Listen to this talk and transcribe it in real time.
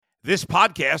This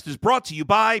podcast is brought to you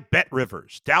by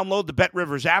BetRivers. Download the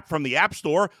BetRivers app from the App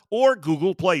Store or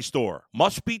Google Play Store.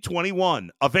 Must be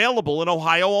 21. Available in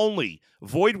Ohio only.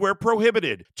 Void where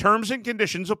prohibited. Terms and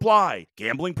conditions apply.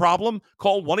 Gambling problem?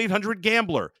 Call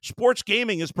 1-800-GAMBLER. Sports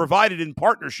gaming is provided in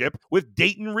partnership with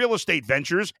Dayton Real Estate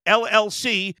Ventures,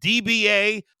 LLC,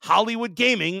 DBA, Hollywood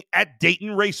Gaming at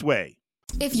Dayton Raceway.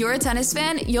 If you're a tennis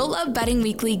fan, you'll love Betting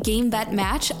Weekly Game Bet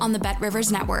Match on the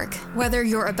BetRivers Network. Whether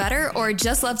you're a bettor or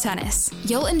just love tennis,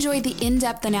 you'll enjoy the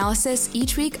in-depth analysis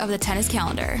each week of the tennis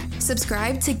calendar.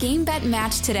 Subscribe to Game Bet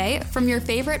Match today from your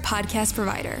favorite podcast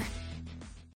provider.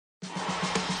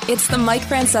 It's the Mike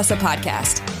Francesa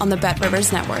podcast on the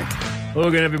BetRivers Network. Hello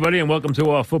again, everybody, and welcome to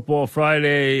our Football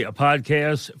Friday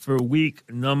podcast for week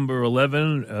number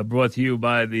 11, brought to you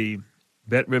by the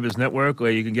BetRivers Network,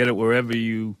 where you can get it wherever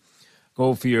you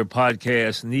go for your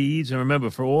podcast needs. And remember,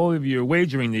 for all of your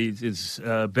wagering needs, it's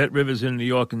BetRivers in New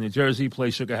York and New Jersey,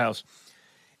 Play Sugar House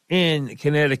in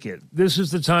Connecticut. This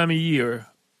is the time of year,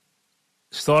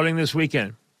 starting this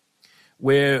weekend,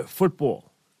 where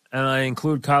football, and I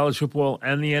include college football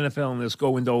and the NFL in this,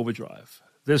 go into overdrive.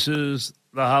 This is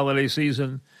the holiday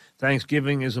season.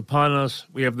 Thanksgiving is upon us.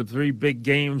 We have the 3 big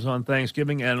games on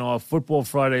Thanksgiving, and our Football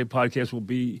Friday podcast will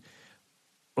be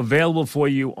available for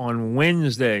you on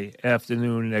Wednesday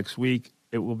afternoon next week.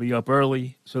 It will be up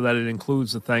early so that it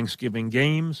includes the Thanksgiving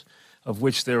games, of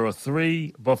which there are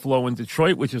 3, Buffalo and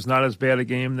Detroit, which is not as bad a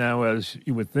game now as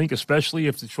you would think, especially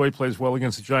if Detroit plays well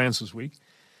against the Giants this week.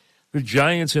 The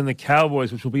Giants and the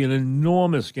Cowboys, which will be an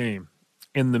enormous game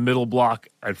in the middle block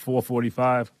at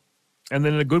 4:45. And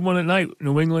then a good one at night,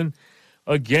 New England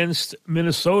against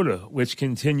Minnesota, which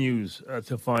continues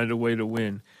to find a way to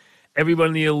win. Everyone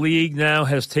in the league now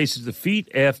has tasted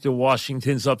defeat after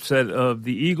Washington's upset of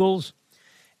the Eagles.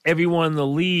 Everyone in the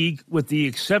league, with the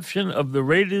exception of the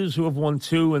Raiders, who have won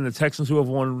 2, and the Texans, who have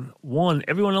won 1,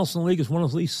 everyone else in the league has won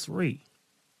at least 3.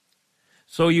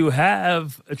 So you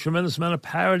have a tremendous amount of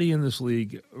parity in this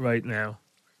league right now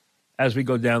as we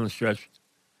go down the stretch.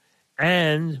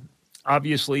 And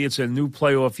obviously it's a new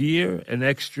playoff year, an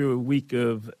extra week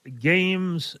of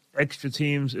games, extra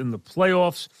teams in the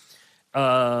playoffs.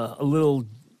 A little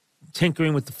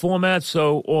tinkering with the format,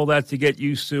 so all that to get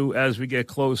used to as we get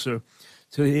closer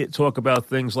to talk about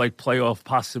things like playoff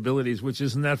possibilities, which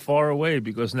isn't that far away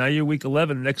because now you're week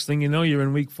 11. Next thing you know, you're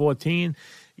in week 14.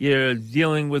 You're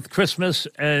dealing with Christmas,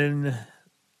 and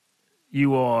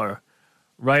you are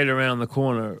right around the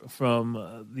corner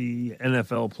from the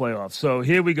NFL playoffs. So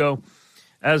here we go.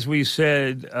 As we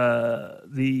said,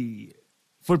 the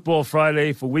Football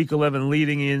Friday for week 11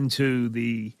 leading into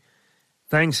the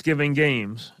Thanksgiving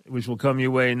games, which will come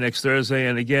your way next Thursday.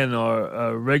 And again,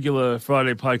 our regular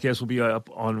Friday podcast will be up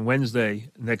on Wednesday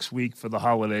next week for the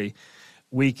holiday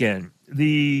weekend.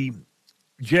 The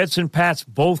Jets and Pats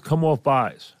both come off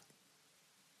byes.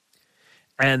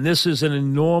 And this is an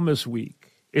enormous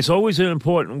week. It's always an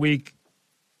important week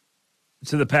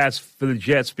to the Pats for the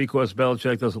Jets because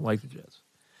Belichick doesn't like the Jets.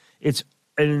 It's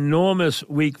an enormous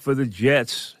week for the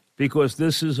Jets because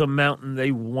this is a mountain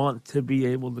they want to be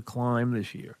able to climb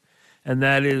this year. And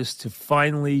that is to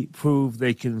finally prove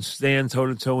they can stand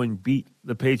toe-to-toe and beat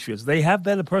the Patriots. They have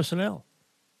better personnel.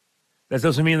 That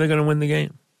doesn't mean they're going to win the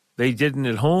game. They didn't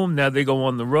at home. Now they go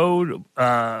on the road,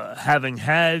 having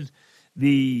had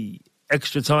the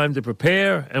extra time to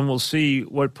prepare, and we'll see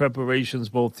what preparations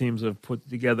both teams have put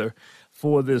together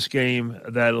for this game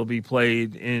that'll be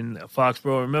played in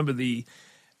Foxborough. Remember, the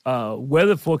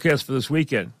weather forecast for this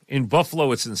weekend in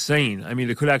Buffalo, it's insane. I mean,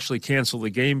 they could actually cancel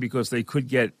the game because they could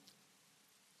get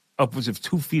upwards of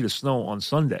 2 feet of snow on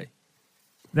Sunday.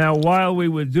 Now, while we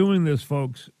were doing this,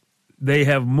 folks, they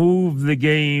have moved the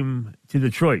game to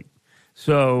Detroit.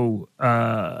 So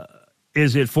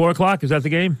is it 4 o'clock? Is that the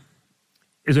game?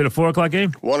 Is it a 4 o'clock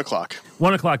game? 1 o'clock.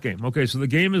 1 o'clock game. Okay, so the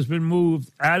game has been moved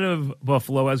out of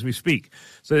Buffalo as we speak.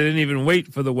 So they didn't even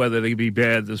wait for the weather to be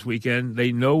bad this weekend.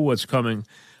 They know what's coming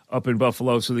up in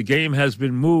Buffalo. So the game has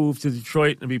been moved to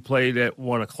Detroit and be played at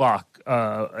 1 o'clock.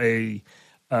 A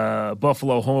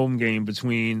Buffalo home game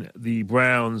between the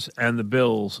Browns and the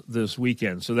Bills this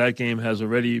weekend. So that game has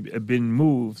already been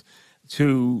moved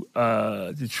to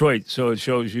Detroit. So it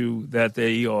shows you that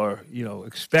they are,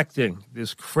 expecting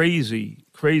this crazy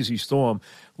storm,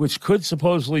 which could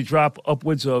supposedly drop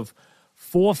upwards of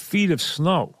 4 feet of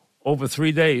snow over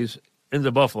 3 days into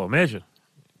Buffalo. Imagine.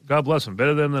 God bless them.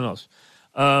 Better them than us.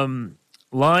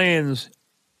 Lions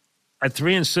at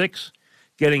 3-6,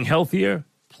 getting healthier,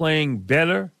 playing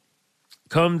better,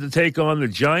 come to take on the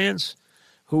Giants,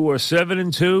 who are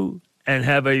 7-2 and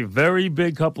have a very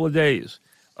big couple of days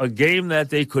a game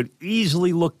that they could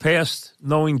easily look past,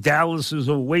 knowing Dallas is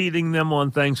awaiting them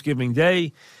on Thanksgiving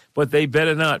Day. But they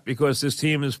better not, because this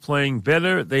team is playing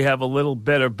better. They have a little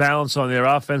better balance on their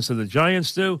offense than the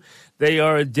Giants do. They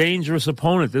are a dangerous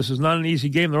opponent. This is not an easy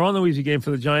game. They're on the easy game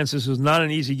for the Giants. This is not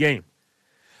an easy game.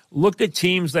 Look at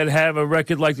teams that have a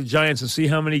record like the Giants and see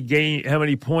how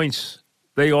many points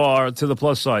they are to the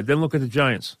plus side. Then look at the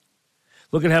Giants.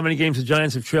 Look at how many games the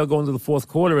Giants have trailed going to the fourth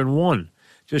quarter and won.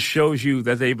 Just shows you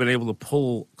that they've been able to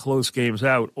pull close games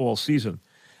out all season.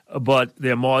 But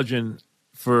their margin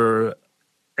for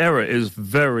error is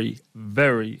very,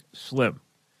 very slim.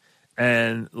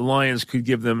 And the Lions could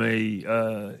give them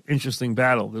a interesting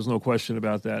battle. There's no question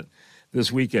about that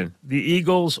this weekend. The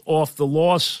Eagles, off the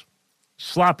loss,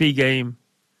 sloppy game,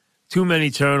 too many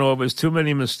turnovers, too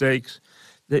many mistakes.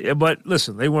 But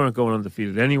listen, they weren't going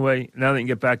undefeated anyway. Now they can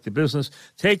get back to business.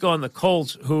 Take on the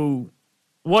Colts, who,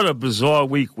 what a bizarre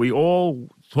week. We all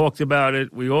talked about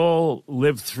it. We all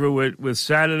lived through it with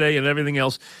Saturday and everything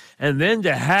else. And then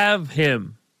to have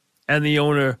him and the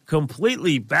owner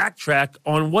completely backtrack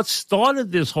on what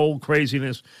started this whole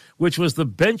craziness, which was the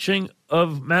benching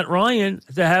of Matt Ryan,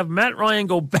 to have Matt Ryan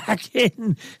go back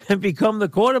in and become the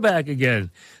quarterback again.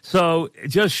 So it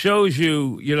just shows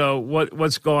you,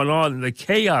 what's going on, the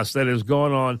chaos that has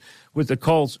gone on with the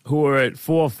Colts, who are at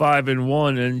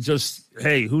 4-5-1, and just,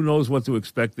 hey, who knows what to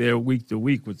expect there week to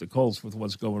week with the Colts with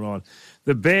what's going on.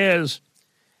 The Bears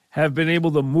have been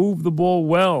able to move the ball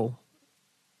well,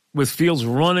 with Fields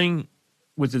running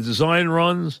with the design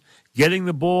runs, getting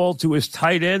the ball to his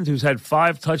tight end, who's had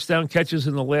 5 touchdown catches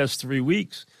in the last 3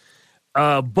 weeks.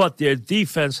 But their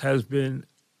defense has been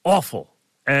awful.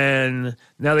 And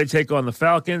now they take on the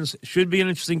Falcons. Should be an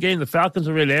interesting game. The Falcons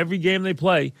are in every game they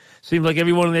play. Seems like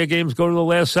every one of their games go to the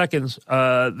last seconds.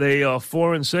 They are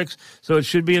 4-6, so it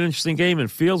should be an interesting game. And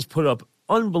Fields put up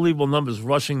unbelievable numbers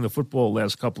rushing the football the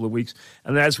last couple of weeks.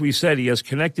 And as we said, he has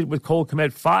connected with Cole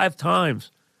Kmet 5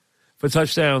 times for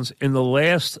touchdowns in the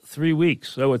last 3 weeks.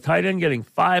 So a tight end getting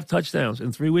 5 touchdowns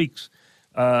in 3 weeks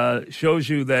shows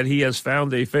you that he has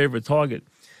found a favorite target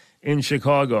in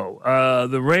Chicago.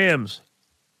 The Rams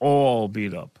all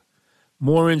beat up.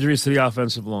 More injuries to the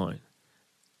offensive line.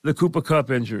 The Cooper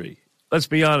Kupp injury. Let's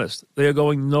be honest. They are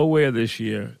going nowhere this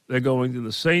year. They're going to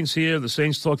the Saints here. The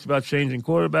Saints talked about changing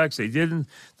quarterbacks. They didn't.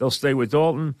 They'll stay with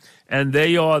Dalton. And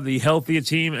they are the healthier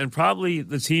team, and probably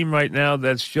the team right now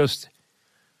that's just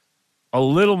a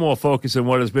little more focused than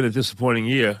what has been a disappointing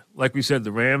year. Like we said,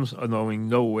 the Rams are going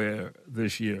nowhere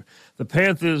this year. The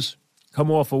Panthers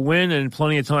come off a win and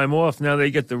plenty of time off. Now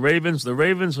they get the Ravens. The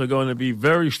Ravens are going to be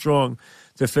very strong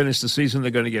to finish the season.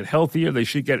 They're going to get healthier. They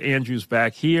should get Andrews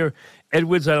back here.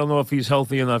 Edwards, I don't know if he's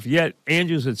healthy enough yet.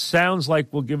 Andrews, it sounds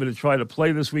like we'll give it a try to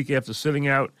play this week after sitting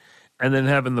out and then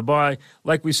having the bye.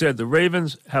 Like we said, the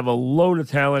Ravens have a load of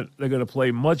talent. They're going to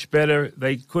play much better.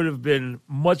 They could have been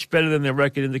much better than their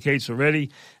record indicates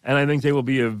already, and I think they will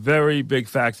be a very big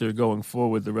factor going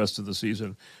forward the rest of the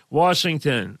season.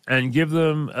 Washington, and give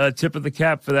them a tip of the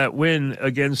cap for that win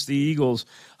against the Eagles.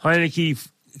 Heineke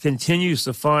continues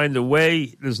to find a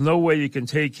way. There's no way you can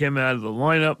take him out of the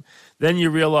lineup. Then you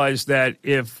realize that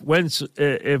if Wentz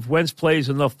plays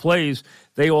enough plays,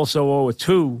 they also owe a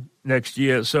 2 next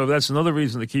year. So that's another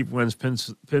reason to keep Wentz pinned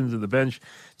to the bench.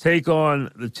 Take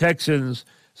on the Texans.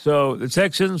 So the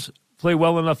Texans play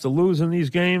well enough to lose in these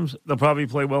games. They'll probably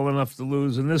play well enough to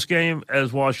lose in this game,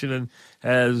 as Washington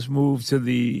has moved to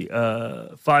the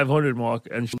 500 mark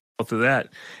and to that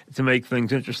to make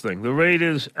things interesting. The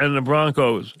Raiders and the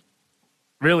Broncos.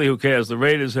 Really, who cares? The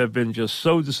Raiders have been just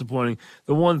so disappointing.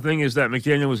 The one thing is that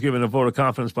McDaniel was given a vote of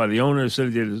confidence by the owner.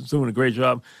 Said he was doing a great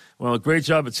job. Well, a great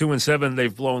job at 2-7.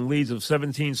 They've blown leads of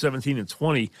 17, 17, and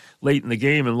 20 late in the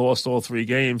game and lost all 3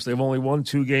 games. They've only won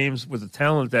 2 games with a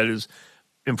talent that is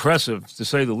impressive, to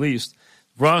say the least.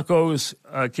 Broncos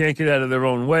can't get out of their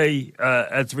own way.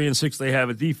 At 3-6, they have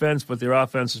a defense, but their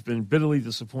offense has been bitterly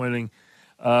disappointing.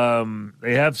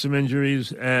 They have some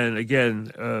injuries, and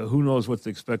again, who knows what to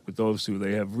expect with those two.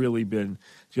 They've really been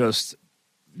just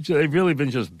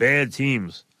bad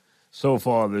teams so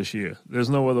far this year. There's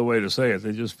no other way to say it.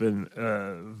 They've just been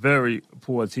very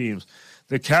poor teams.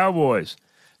 The Cowboys,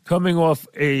 coming off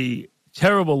a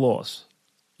terrible loss.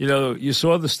 You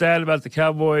saw the stat about the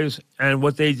Cowboys and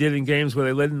what they did in games where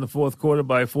they led in the fourth quarter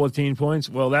by 14 points.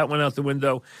 Well, that went out the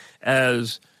window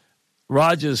as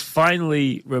Rodgers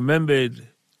finally remembered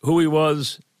who he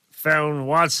was, found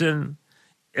Watson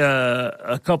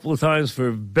a couple of times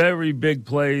for very big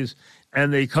plays,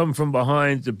 and they come from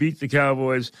behind to beat the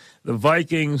Cowboys. The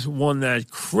Vikings won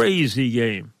that crazy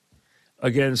game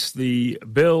against the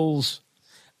Bills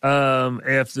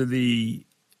after the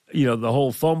the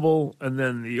whole fumble and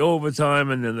then the overtime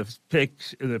and then the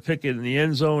pick in the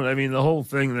end zone. I mean, the whole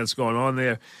thing that's going on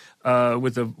there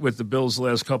with the Bills the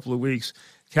last couple of weeks.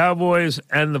 Cowboys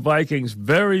and the Vikings,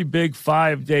 very big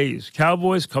 5 days.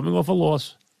 Cowboys coming off a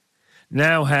loss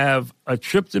now have a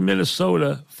trip to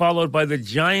Minnesota followed by the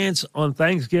Giants on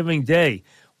Thanksgiving Day.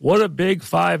 What a big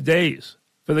 5 days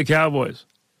for the Cowboys.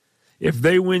 If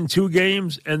they win 2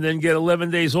 games and then get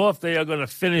 11 days off, they are going to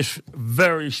finish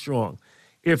very strong.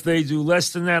 If they do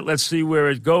less than that, let's see where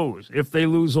it goes. If they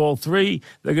lose all 3,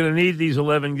 they're going to need these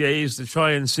 11 days to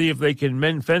try and see if they can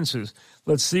mend fences.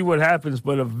 Let's see what happens.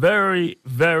 But a very,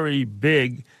 very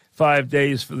big 5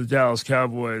 days for the Dallas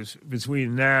Cowboys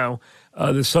between now,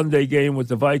 the Sunday game with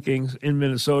the Vikings in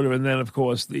Minnesota, and then, of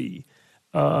course, the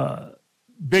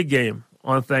big game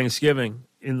on Thanksgiving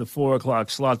in the 4 o'clock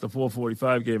slot, the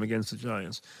 4:45 game against the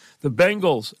Giants. The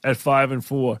Bengals at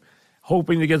 5-4,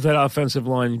 hoping to get that offensive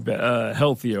line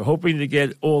healthier, hoping to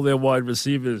get all their wide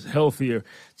receivers healthier,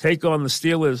 take on the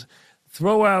Steelers.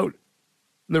 Throw out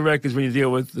the records when you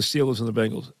deal with the Steelers and the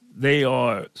Bengals. They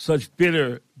are such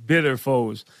bitter, bitter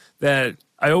foes that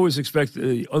I always expect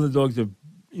the underdog to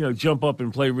jump up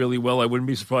and play really well. I wouldn't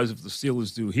be surprised if the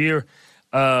Steelers do here,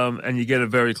 and you get a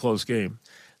very close game.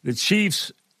 The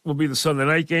Chiefs will be the Sunday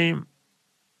night game,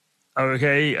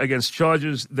 against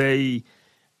Chargers. They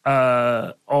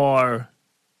are,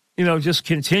 just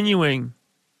continuing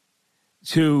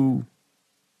to,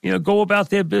 go about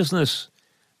their business.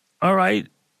 All right,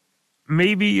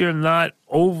 maybe you're not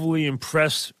overly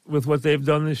impressed with what they've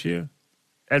done this year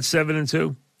at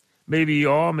 7-2. Maybe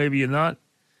you are, maybe you're not.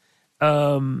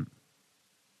 The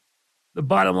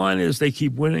bottom line is they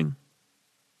keep winning.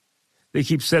 They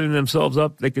keep setting themselves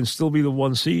up. They can still be the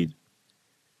 1 seed.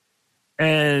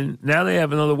 And now they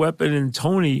have another weapon in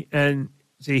Tony. And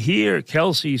to hear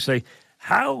Kelsey say,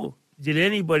 how did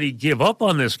anybody give up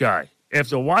on this guy?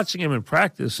 After watching him in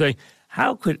practice, say,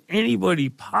 how could anybody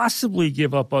possibly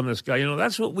give up on this guy?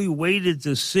 That's what we waited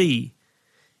to see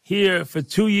here for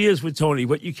 2 years with Tony.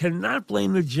 But you cannot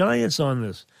blame the Giants on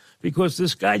this because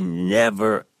this guy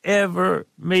never, ever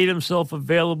made himself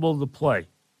available to play.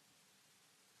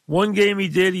 One game he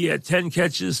did, he had 10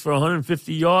 catches for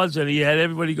 150 yards, and he had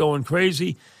everybody going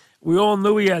crazy. We all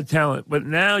knew he had talent, but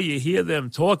now you hear them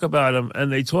talk about him,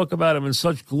 and they talk about him in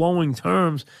such glowing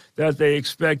terms that they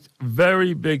expect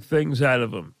very big things out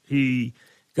of him. He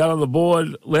got on the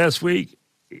board last week.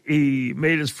 He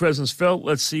made his presence felt.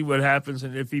 Let's see what happens,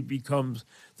 and if he becomes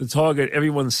the target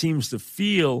everyone seems to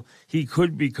feel he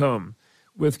could become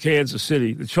with Kansas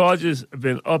City. The Chargers have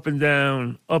been up and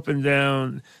down, up and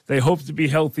down. They hope to be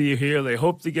healthier here. They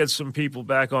hope to get some people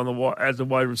back on at the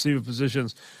wide receiver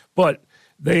positions. But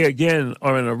they, again,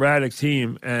 are an erratic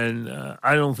team, and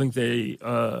I don't think they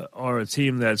are a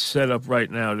team that's set up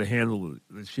right now to handle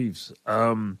the Chiefs.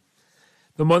 The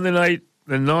Monday night,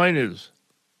 the Niners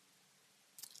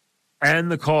and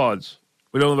the Cards.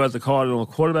 We don't know about the Cardinal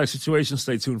quarterback situation.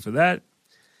 Stay tuned for that.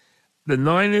 The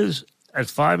Niners at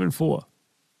 5-4.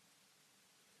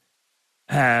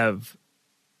 Have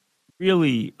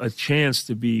really a chance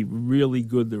to be really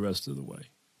good the rest of the way.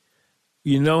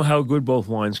 You know how good both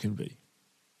lines can be.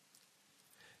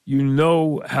 You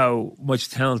know how much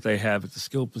talent they have at the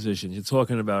skill position. You're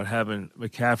talking about having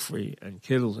McCaffrey and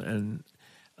Kittle and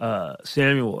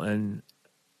Samuel and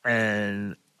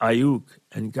Ayuk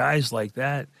and guys like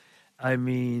that. I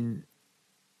mean,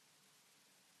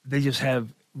 they just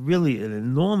have really an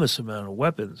enormous amount of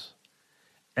weapons.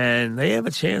 And they have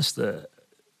a chance to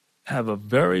have a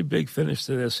very big finish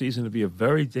to their season, to be a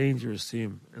very dangerous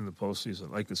team in the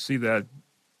postseason. I could see that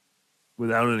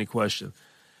without any question.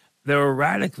 They're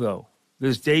erratic, though.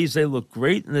 There's days they look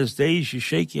great, and there's days you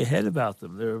shake your head about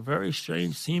them. They're a very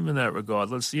strange team in that regard.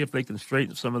 Let's see if they can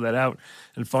straighten some of that out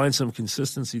and find some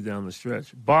consistency down the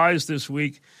stretch. Buys this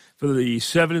week for the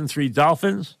 7-3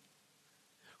 Dolphins,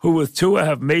 who with Tua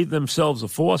have made themselves a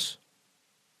force.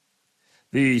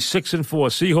 The 6-4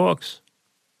 Seahawks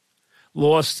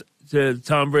lost to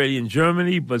Tom Brady in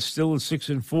Germany, but still at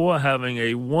 6-4, having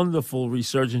a wonderful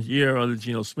resurgent year under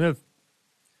Geno Smith.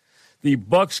 The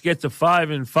Bucks get to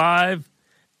 5-5,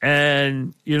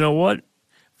 and you know what?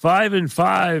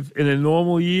 5-5 in a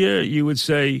normal year, you would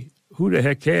say, who the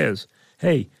heck cares?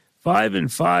 Hey,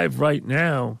 5-5 right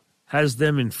now has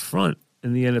them in front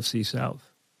in the NFC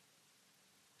South.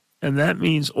 And that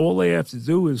means all they have to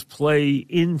do is play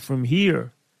in from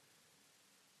here.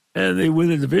 And they win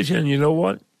the division. And you know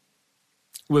what?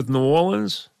 With New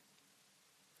Orleans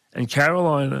and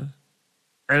Carolina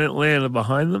and Atlanta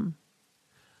behind them,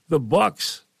 the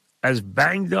Bucks, as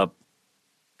banged up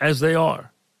as they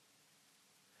are,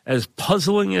 as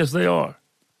puzzling as they are,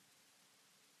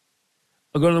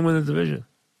 are going to win the division.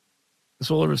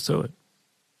 That's all there is to it.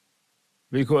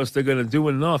 Because they're going to do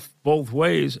enough both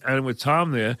ways, and with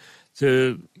Tom there,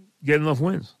 to get enough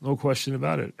wins. No question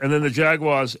about it. And then the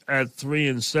Jaguars at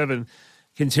 3-7,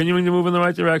 continuing to move in the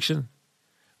right direction.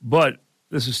 But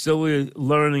this is still a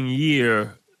learning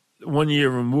year, 1 year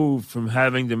removed from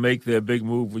having to make their big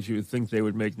move, which you would think they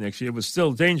would make next year, but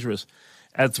still dangerous.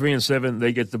 At 3-7,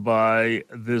 they get the bye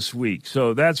this week.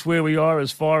 So that's where we are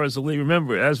as far as the league.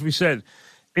 Remember, as we said,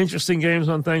 interesting games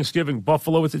on Thanksgiving.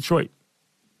 Buffalo at Detroit.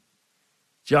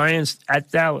 Giants at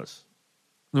Dallas.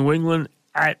 New England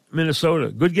at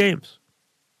Minnesota. Good games.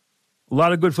 A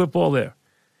lot of good football there.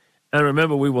 And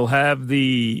remember, we will have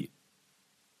the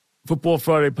Football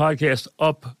Friday podcast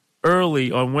up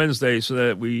early on Wednesday so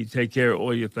that we take care of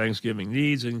all your Thanksgiving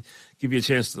needs and give you a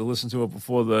chance to listen to it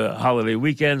before the holiday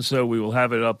weekend. So we will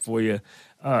have it up for you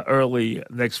early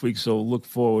next week. So look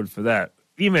forward for that.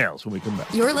 Emails when we come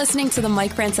back. You're listening to the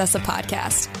Mike Francesa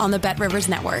podcast on the Bet Rivers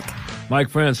Network. Mike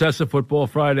Francesa, Football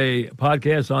Friday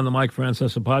podcast on the Mike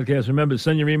Francesa podcast. Remember,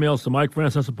 send your emails to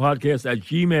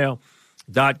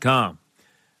MikeFrancesApodcast@gmail.com.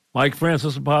 Mike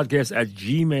Francesa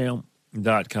podcast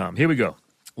 @gmail.com. Here we go.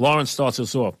 Lawrence starts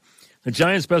us off. The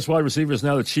Giants' best wide receiver is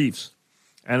now the Chiefs,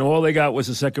 and all they got was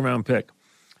a second-round pick.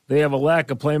 They have a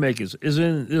lack of playmakers.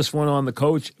 Isn't this one on the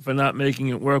coach for not making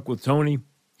it work with Tony?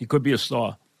 He could be a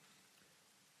star.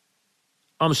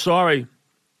 I'm sorry.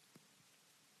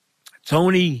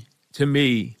 Tony, to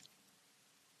me,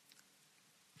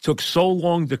 took so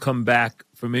long to come back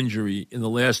from injury in the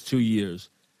last 2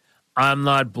 years. I'm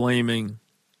not blaming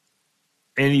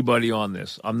anybody on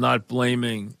this. I'm not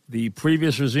blaming the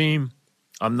previous regime.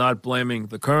 I'm not blaming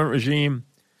the current regime.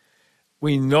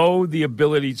 We know the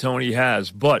ability Tony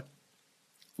has, but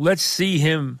let's see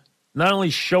him not only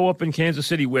show up in Kansas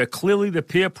City, where clearly the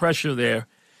peer pressure there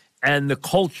and the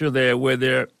culture there, where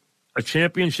they're a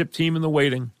championship team in the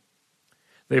waiting.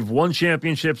 They've won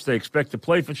championships. They expect to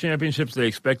play for championships. They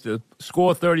expect to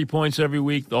score 30 points every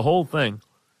week, the whole thing.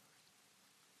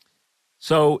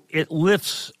 So it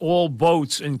lifts all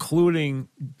boats, including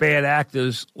bad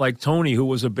actors like Tony, who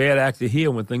was a bad actor here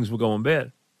when things were going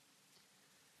bad.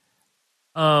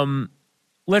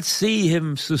 Let's see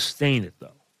him sustain it,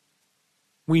 though.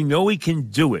 We know he can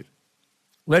do it.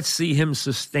 Let's see him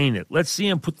sustain it. Let's see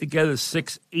him put together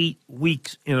 6-8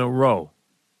 weeks in a row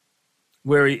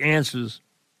where he answers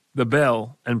the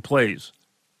bell and plays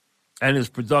and is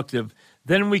productive.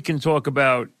 Then we can talk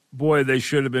about, boy, they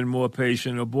should have been more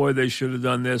patient, or boy, they should have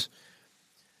done this.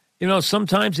 You know,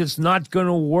 sometimes it's not going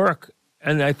to work.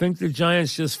 And I think the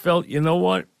Giants just felt, you know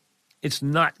what? It's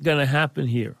not going to happen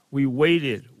here. We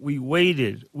waited,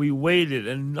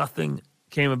 and nothing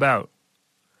came about.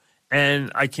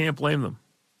 And I can't blame them.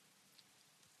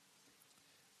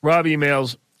 Rob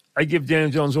emails, I give Dan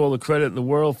Jones all the credit in the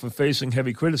world for facing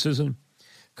heavy criticism,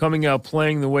 coming out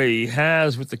playing the way he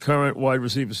has with the current wide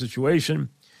receiver situation.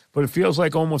 But it feels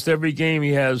like almost every game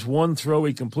he has one throw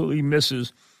he completely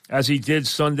misses, as he did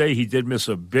Sunday. He did miss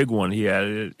a big one. He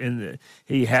had it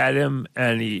he had him,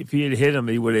 and if he had hit him,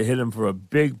 he would have hit him for a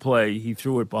big play. He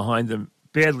threw it behind him,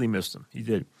 badly missed him. He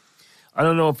did. I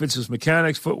don't know if it's his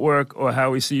mechanics, footwork, or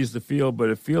how he sees the field, but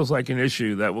it feels like an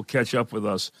issue that will catch up with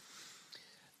us.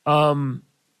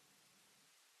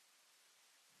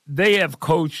 They have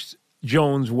coached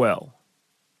Jones well.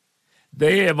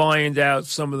 They have ironed out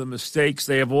some of the mistakes.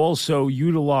 They have also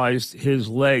utilized his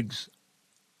legs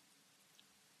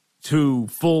to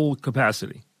full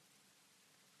capacity.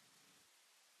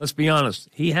 Let's be honest.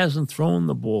 He hasn't thrown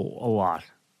the ball a lot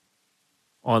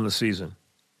on the season.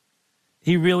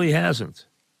 He really hasn't.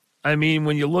 I mean,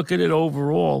 when you look at it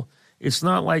overall, it's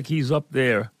not like he's up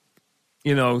there,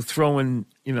 throwing,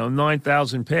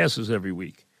 9,000 passes every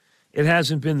week. It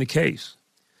hasn't been the case.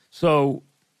 So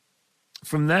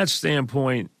from that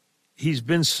standpoint, he's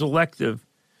been selective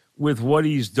with what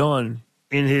he's done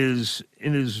in his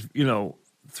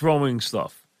throwing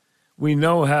stuff. We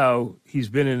know how he's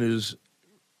been in his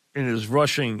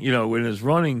rushing, in his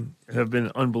running have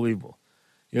been unbelievable.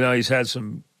 He's had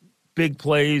some big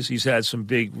plays. He's had some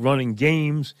big running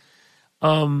games.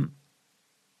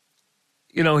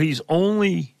 He's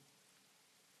only,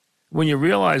 when you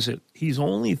realize it, he's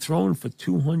only thrown for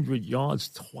 200 yards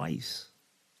twice.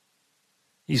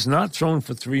 He's not thrown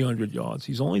for 300 yards.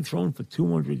 He's only thrown for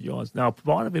 200 yards. Now,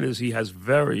 part of it is he has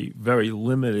very, very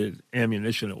limited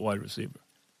ammunition at wide receiver.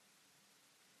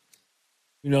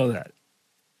 You know that.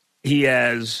 He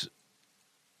has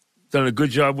done a good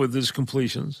job with his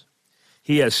completions.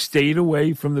 He has stayed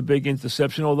away from the big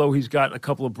interception, although he's gotten a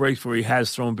couple of breaks where he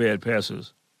has thrown bad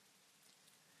passes.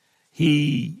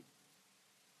 He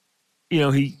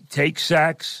takes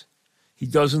sacks. He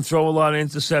doesn't throw a lot of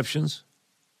interceptions.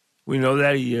 We know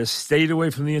that. He has stayed away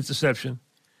from the interception,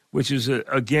 which is,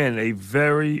 again, a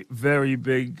very, very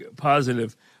big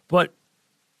positive. But,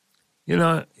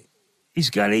 he's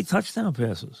got 8 touchdown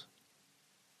passes.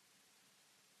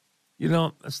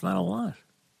 That's not a lot.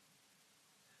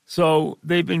 So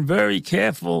they've been very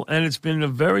careful, and it's been a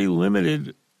very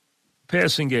limited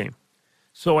passing game.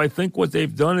 So I think what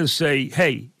they've done is say,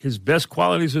 hey, his best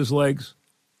quality is his legs.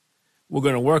 We're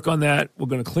going to work on that. We're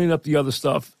going to clean up the other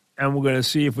stuff, and we're going to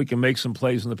see if we can make some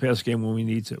plays in the pass game when we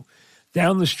need to.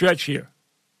 Down the stretch here,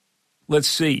 let's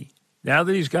see. Now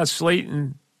that he's got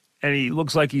Slayton, and he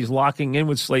looks like he's locking in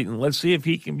with Slayton, let's see if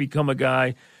he can become a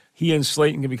guy, he and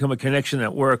Slayton can become a connection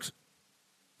that works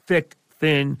thick,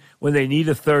 thin, when they need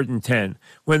a 3rd and 10,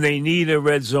 when they need a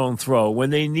red zone throw,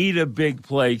 when they need a big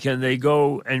play, can they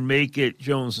go and make it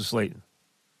Jones to Slayton?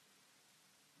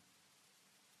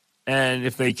 And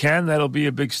if they can, that'll be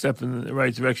a big step in the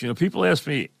right direction. People ask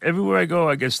me, everywhere I go,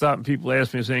 I get stopped and people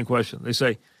ask me the same question. They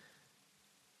say,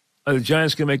 are the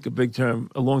Giants going to make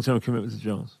a long-term commitment to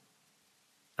Jones?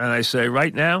 And I say,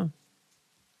 right now,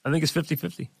 I think it's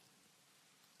 50-50.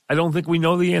 I don't think we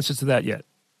know the answer to that yet.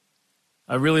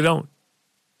 I really don't.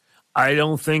 I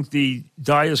don't think the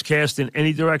die is cast in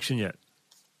any direction yet.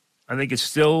 I think it's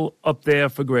still up there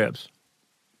for grabs.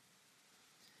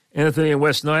 Anthony and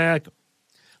West Nyack.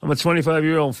 I'm a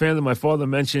 25-year-old fan that my father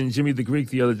mentioned Jimmy the Greek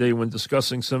the other day when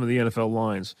discussing some of the NFL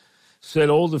lines. Said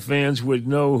older fans would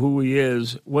know who he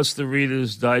is. What's the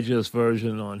Reader's Digest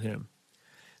version on him?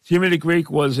 Jimmy the Greek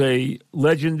was a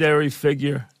legendary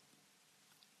figure,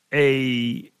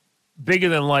 a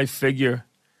bigger-than-life figure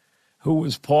who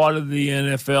was part of the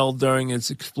NFL during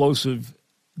its explosive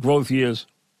growth years.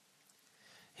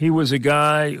 He was a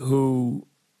guy who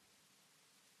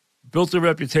built a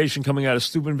reputation coming out of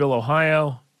Steubenville,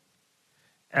 Ohio,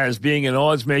 as being an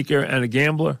odds maker and a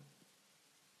gambler.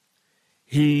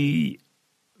 He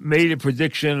made a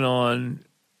prediction on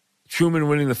Truman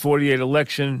winning the 48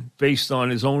 election based on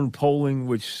his own polling,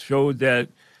 which showed that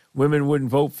women wouldn't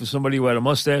vote for somebody who had a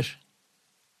mustache.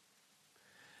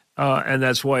 And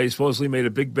that's why he supposedly made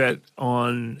a big bet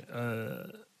on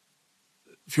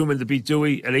Truman to beat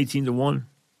Dewey at 18-1.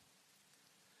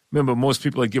 Remember, most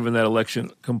people had given that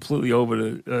election completely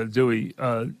over to Dewey.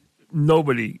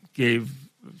 Nobody gave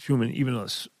Truman even a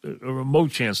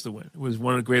remote chance to win. It was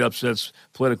one of the great upsets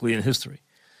politically in history.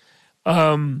 He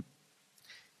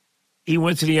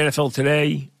went to the NFL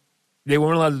today. They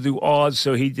weren't allowed to do odds,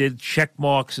 so he did check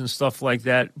marks and stuff like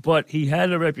that. But he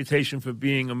had a reputation for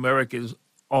being America's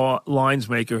lines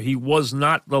maker. He was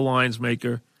not the lines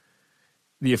maker,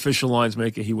 the official lines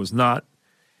maker. He was not.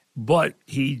 But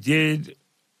he did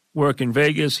work in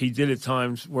Vegas. He did at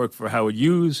times work for Howard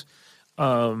Hughes.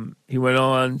 He went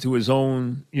on to his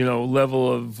own,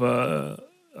 level of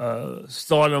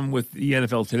stardom with the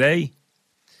NFL today,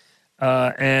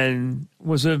 and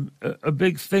was a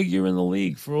big figure in the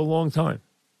league for a long time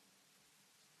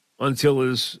until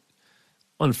his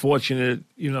unfortunate,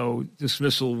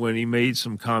 dismissal when he made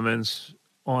some comments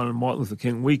on Martin Luther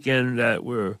King weekend that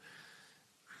were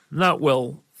not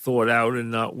well thought out and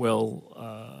not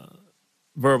well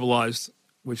verbalized,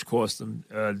 which cost him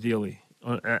dearly.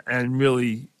 And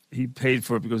really, he paid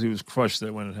for it because he was crushed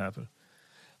there when it happened.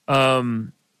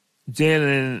 Dan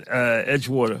in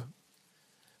Edgewater.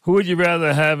 Who would you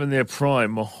rather have in their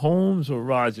prime, Mahomes or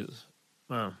Rodgers?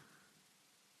 Wow.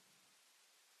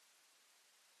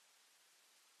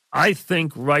 I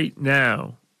think right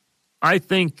now,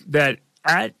 that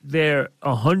at their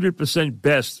 100%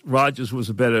 best, Rodgers was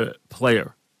a better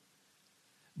player.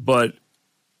 But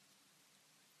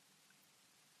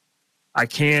I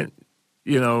can't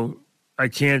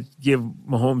give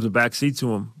Mahomes a backseat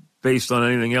to him based on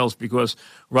anything else because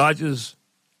Rodgers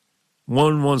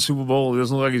won one Super Bowl. It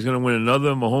doesn't look like he's going to win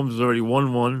another. Mahomes has already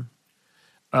won one.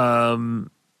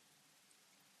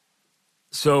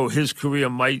 So his career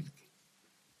might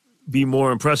be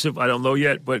more impressive. I don't know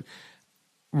yet. But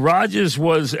Rodgers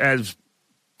was as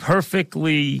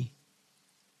perfectly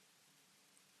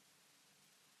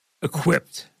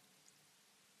equipped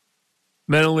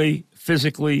mentally,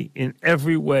 physically, in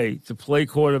every way to play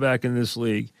quarterback in this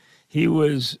league. He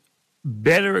was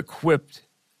better equipped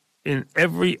in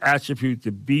every attribute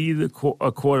to be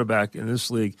a quarterback in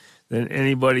this league than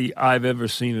anybody I've ever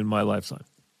seen in my lifetime.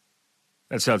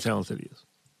 That's how talented he is.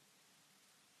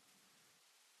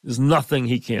 There's nothing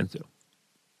he can't do.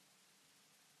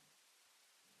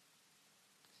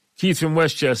 Keith from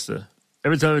Westchester.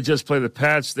 Every time the Jets play the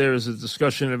Pats, there is a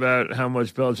discussion about how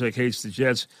much Belichick hates the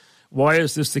Jets. Why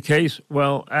is this the case?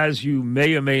 Well, as you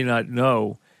may or may not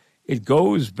know, it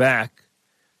goes back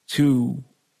to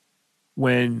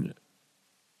when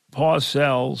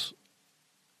Parcells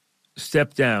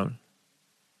stepped down,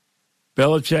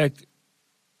 Belichick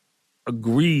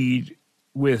agreed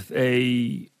with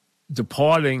a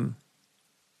departing,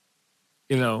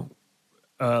 Leon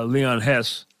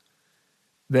Hess,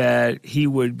 that he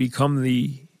would become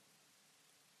the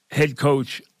head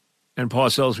coach and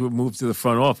Parcells would move to the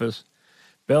front office.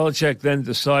 Belichick then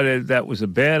decided that was a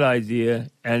bad idea,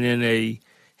 and in a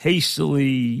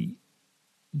hastily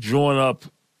drawn up,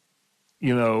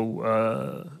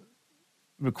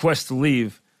 request to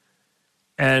leave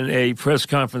and a press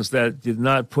conference that did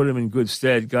not put him in good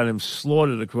stead, got him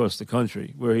slaughtered across the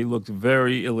country, where he looked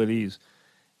very ill at ease.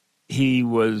 He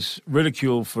was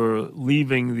ridiculed for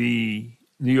leaving the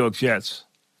New York Jets.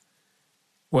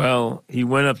 Well, he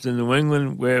went up to New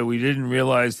England, where we didn't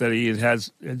realize that he had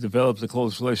developed a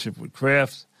close relationship with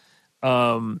Kraft.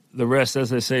 The rest,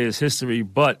 as I say, is history.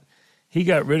 But he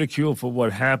got ridiculed for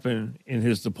what happened in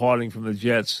his departing from the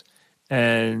Jets,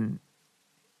 and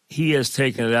he has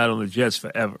taken it out on the Jets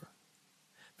forever.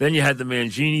 Then you had the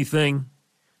Mangini thing,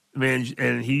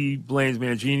 and he blames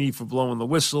Mangini for blowing the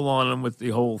whistle on him with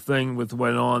the whole thing with what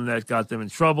went on that got them in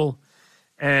trouble,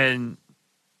 and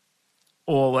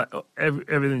all that,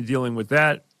 everything dealing with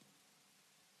that,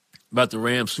 about the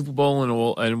Rams Super Bowl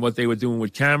and what they were doing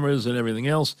with cameras and everything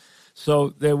else. So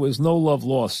there was no love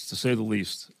lost, to say the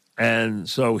least. And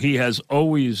so he has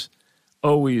always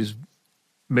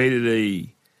made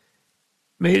it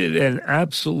an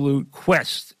absolute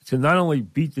quest to not only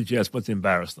beat the Jets, but to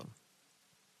embarrass them.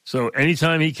 So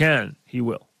anytime he can, he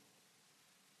will.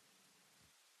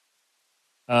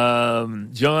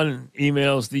 John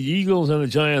emails, the Eagles and the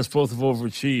Giants both have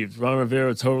overachieved. Ron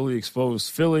Rivera totally exposed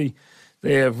Philly.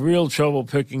 They have real trouble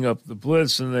picking up the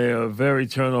blitz, and they are very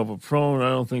turnover prone. I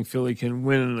don't think Philly can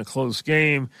win in a close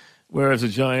game, whereas the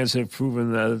Giants have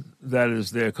proven that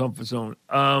is their comfort zone.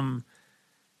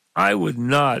 I would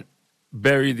not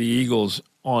bury the Eagles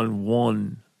on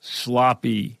one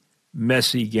sloppy,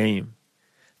 messy game.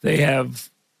 They have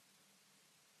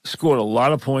scored a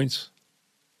lot of points.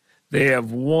 They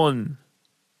have won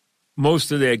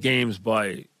most of their games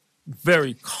by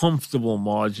very comfortable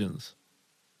margins.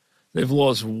 They've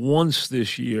lost once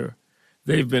this year.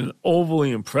 They've been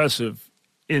overly impressive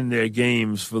in their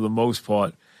games for the most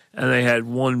part, and they had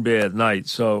one bad night.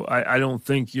 So I don't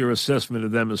think your assessment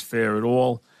of them is fair at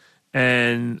all.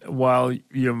 And while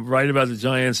you're right about the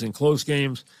Giants in close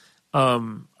games,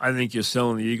 I think you're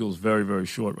selling the Eagles very, very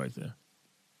short right there.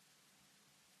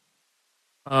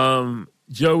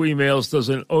 Joe emails, does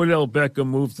an Odell Beckham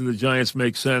move to the Giants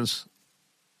make sense?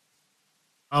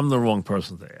 I'm the wrong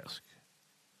person to ask.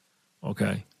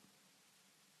 Okay.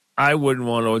 I wouldn't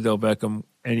want Odell Beckham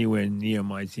anywhere near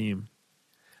my team.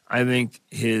 I think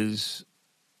his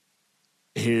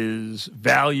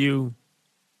value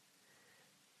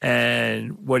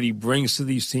and what he brings to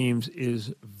these teams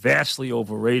is vastly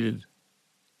overrated.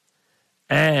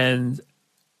 And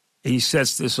he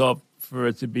sets this up for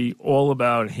it to be all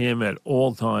about him at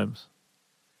all times,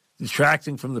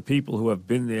 detracting from the people who have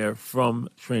been there from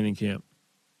training camp.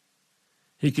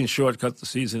 He can shortcut the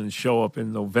season and show up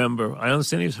in November. I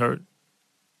understand he's hurt.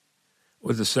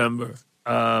 Or December.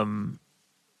 No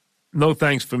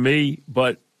thanks for me,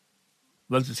 but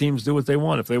let the teams do what they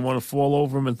want. If they want to fall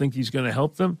over him and think he's going to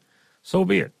help them, so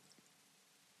be it.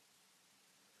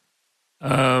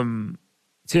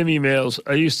 Tim emails,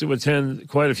 I used to attend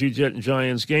quite a few Jet and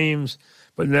Giants games,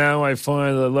 but now I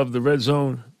find I love the red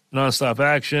zone, nonstop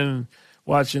action,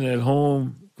 watching at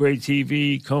home, great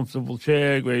TV, comfortable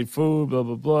chair, great food, blah,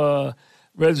 blah, blah.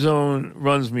 Red zone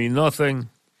runs me nothing.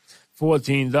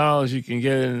 $14, you can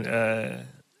get an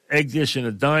egg dish and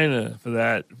a diner for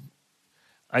that.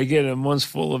 I get a month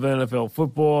full of NFL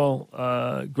football,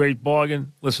 great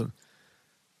bargain. Listen,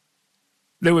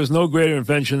 there was no greater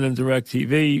invention than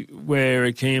DirecTV where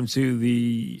it came to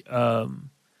the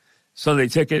Sunday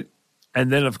ticket.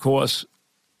 And then, of course,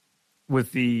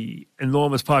 with the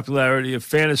enormous popularity of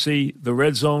fantasy, the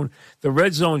Red Zone. The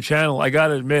Red Zone channel, I got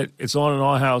to admit, it's on in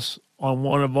our house, on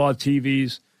one of our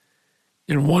TVs.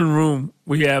 In one room,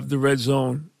 we have the Red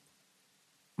Zone.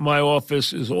 My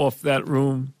office is off that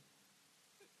room.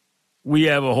 We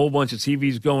have a whole bunch of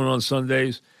TVs going on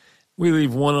Sundays. We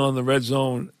leave one on the Red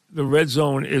Zone. The Red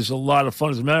Zone is a lot of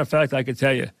fun. As a matter of fact, I could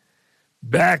tell you,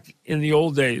 back in the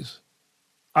old days,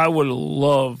 I would have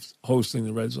loved hosting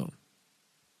the Red Zone.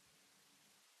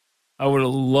 I would have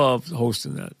loved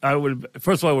hosting that.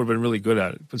 First of all, I would have been really good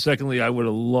at it. But secondly, I would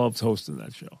have loved hosting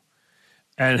that show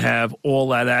and have all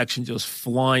that action just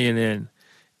flying in.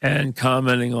 and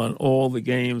commenting on all the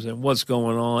games and what's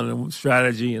going on and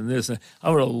strategy and this.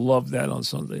 I would have loved that on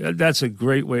Sunday. That's a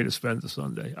great way to spend the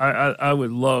Sunday. I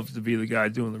would love to be the guy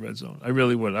doing the Red Zone. I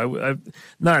really would. I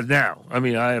not now. I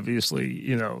mean, I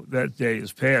obviously, that day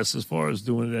is past as far as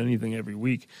doing anything every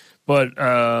week. But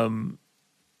I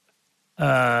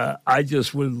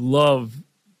just would love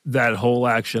that whole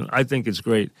action. I think it's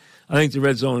great. I think the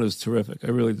Red Zone is terrific. I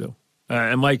really do.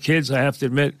 And my kids, I have to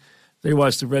admit, they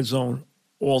watch the Red Zone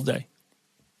all day.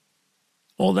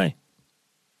 All day.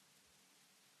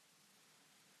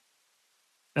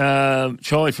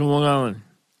 Charlie from Long Island.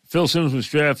 Phil Simms was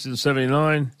drafted in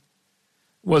 79.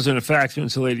 Wasn't a factor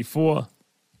until 84.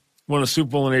 Won a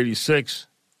Super Bowl in 86.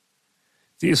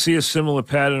 Do you see a similar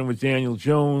pattern with Daniel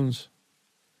Jones?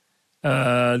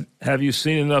 Have you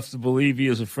seen enough to believe he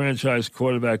is a franchise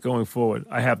quarterback going forward?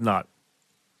 I have not.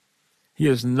 He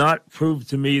has not proved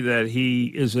to me that he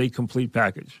is a complete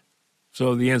package.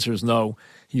 So the answer is no,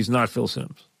 he's not Phil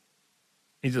Simms.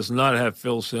 He does not have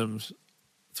Phil Simms'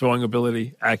 throwing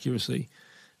ability, accuracy.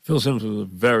 Phil Simms was a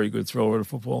very good thrower of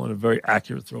football and a very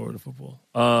accurate thrower of football.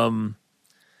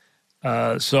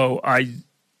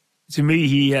 To me,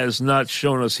 he has not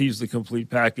shown us he's the complete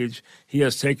package. He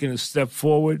has taken a step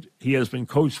forward. He has been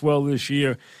coached well this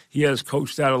year. He has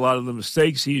coached out a lot of the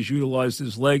mistakes. He has utilized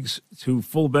his legs to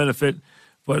full benefit,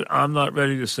 but I'm not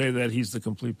ready to say that he's the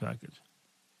complete package.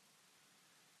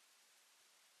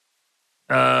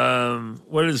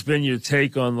 What has been your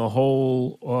take on the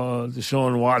whole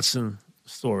Deshaun Watson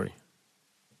story?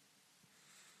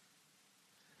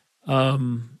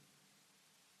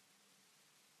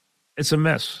 It's a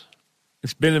mess.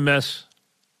 It's been a mess.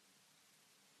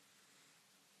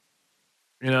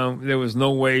 There was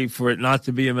no way for it not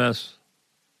to be a mess.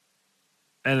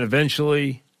 And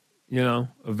eventually it'll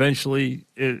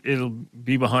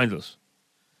be behind us.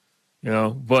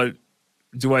 But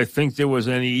do I think there was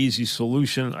any easy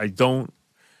solution? I don't.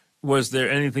 Was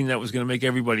there anything that was going to make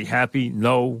everybody happy?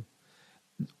 No.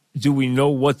 Do we know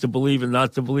what to believe and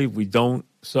not to believe? We don't.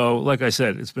 So, like I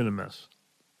said, it's been a mess.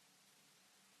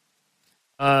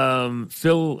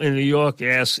 Phil in New York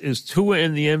asks, is Tua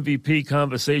in the MVP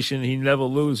conversation? He never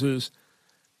loses.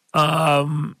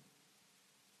 I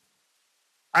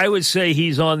would say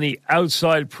he's on the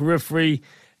outside periphery.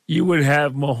 You would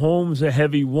have Mahomes a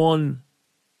heavy one.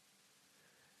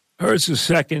 Hurts a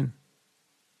second.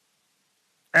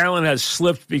 Allen has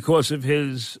slipped because of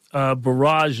his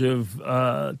barrage of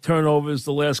turnovers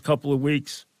the last couple of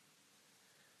weeks.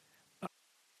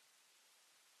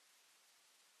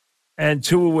 And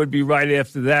Tua would be right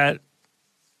after that.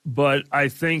 But I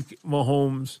think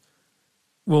Mahomes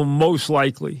will most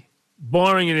likely,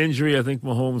 barring an injury, I think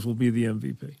Mahomes will be the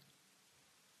MVP.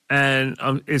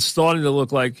 And it's starting to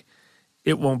look like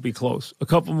it won't be close. A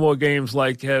couple more games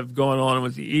like have gone on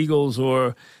with the Eagles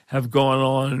or have gone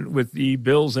on with the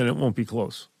Bills, and it won't be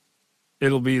close.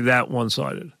 It'll be that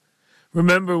one-sided.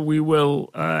 Remember, we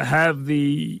will have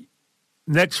the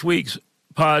next week's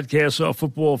podcast, our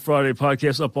Football Friday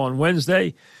podcast, up on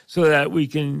Wednesday so that we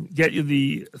can get you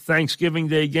the Thanksgiving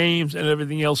Day games and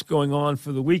everything else going on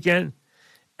for the weekend.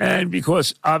 And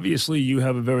because obviously you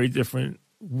have a very different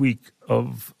week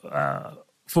of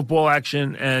football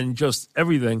action and just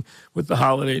everything with the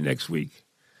holiday next week.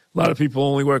 A lot of people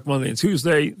only work Monday and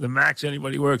Tuesday. The max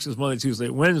anybody works is Monday, Tuesday,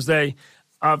 Wednesday.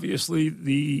 Obviously,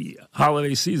 the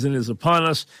holiday season is upon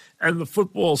us, and the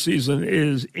football season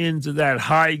is into that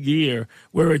high gear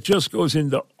where it just goes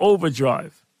into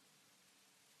overdrive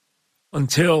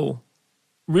until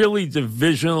really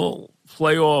divisional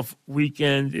playoff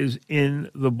weekend is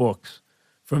in the books.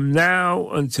 From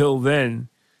now until then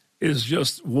is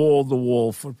just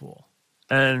wall-to-wall football,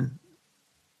 and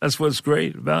that's what's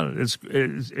great about it.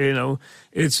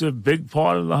 It's a big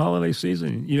part of the holiday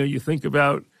season. You think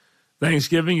about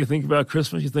Thanksgiving, you think about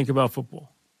Christmas, you think about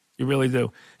football. You really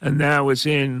do. And now it's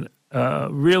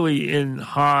really in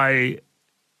high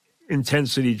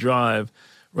intensity drive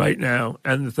right now.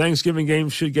 And the Thanksgiving game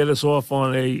should get us off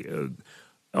on a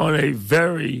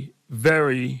very,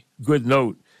 very good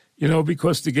note,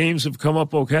 because the games have come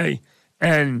up okay.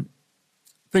 And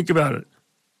think about it.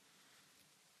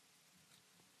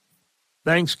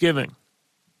 Thanksgiving,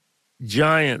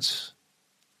 Giants,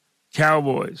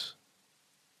 Cowboys.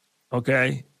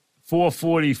 Okay,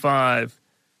 4:45.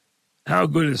 How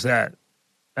good is that?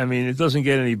 I mean, it doesn't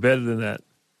get any better than that.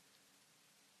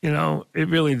 It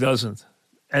really doesn't.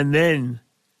 And then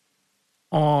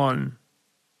on,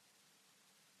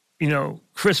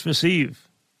 Christmas Eve,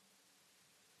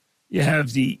 you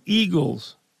have the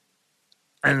Eagles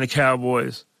and the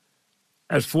Cowboys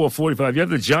at 4:45. You have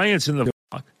the Giants in the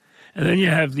block. And then you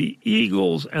have the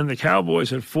Eagles and the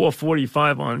Cowboys at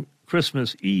 4:45 on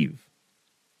Christmas Eve.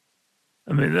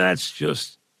 I mean, that's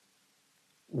just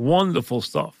wonderful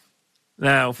stuff.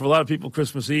 Now, for a lot of people,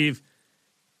 Christmas Eve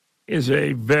is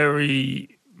a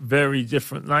very, very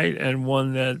different night and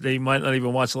one that they might not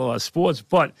even watch a lot of sports.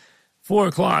 But 4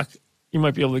 o'clock, you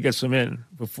might be able to get some in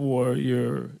before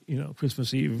your,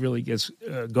 Christmas Eve really gets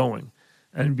going,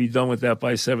 and be done with that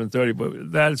by 7:30.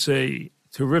 But that's a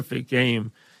terrific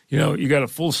game. You got a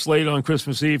full slate on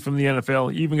Christmas Eve from the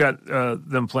NFL. You even got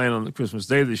them playing on the Christmas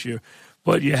Day this year.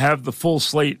 But you have the full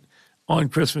slate on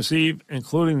Christmas Eve,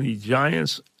 including the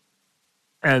Giants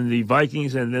and the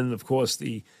Vikings, and then, of course,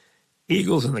 the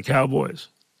Eagles and the Cowboys.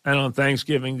 And on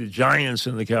Thanksgiving, the Giants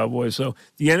and the Cowboys. So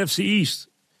the NFC East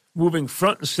moving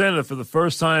front and center for the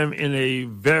first time in a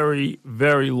very,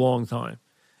 very long time.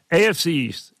 AFC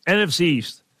East, NFC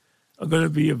East are going to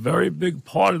be a very big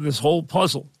part of this whole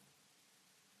puzzle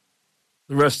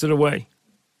the rest of the way.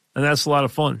 And that's a lot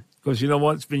of fun because you know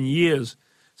what? It's been years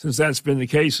since that's been the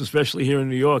case, especially here in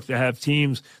New York, to have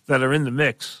teams that are in the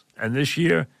mix. And this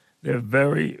year, they're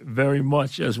very, very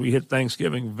much, as we hit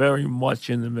Thanksgiving, very much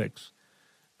in the mix.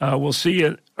 We'll see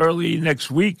you early next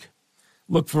week.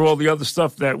 Look for all the other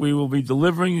stuff that we will be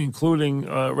delivering, including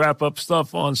wrap-up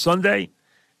stuff on Sunday.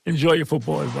 Enjoy your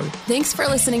football, everybody. Thanks for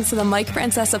listening to the Mike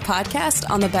Francesa podcast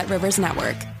on the Bet Rivers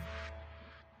Network.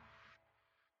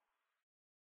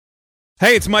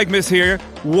 Hey, it's Mike Miss here.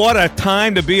 What a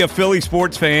time to be a Philly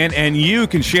sports fan, and you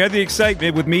can share the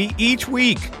excitement with me each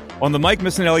week on the Mike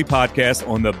Missinelli podcast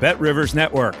on the Bet Rivers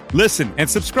Network. Listen and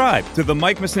subscribe to the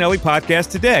Mike Missinelli podcast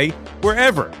today,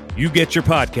 wherever you get your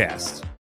podcasts.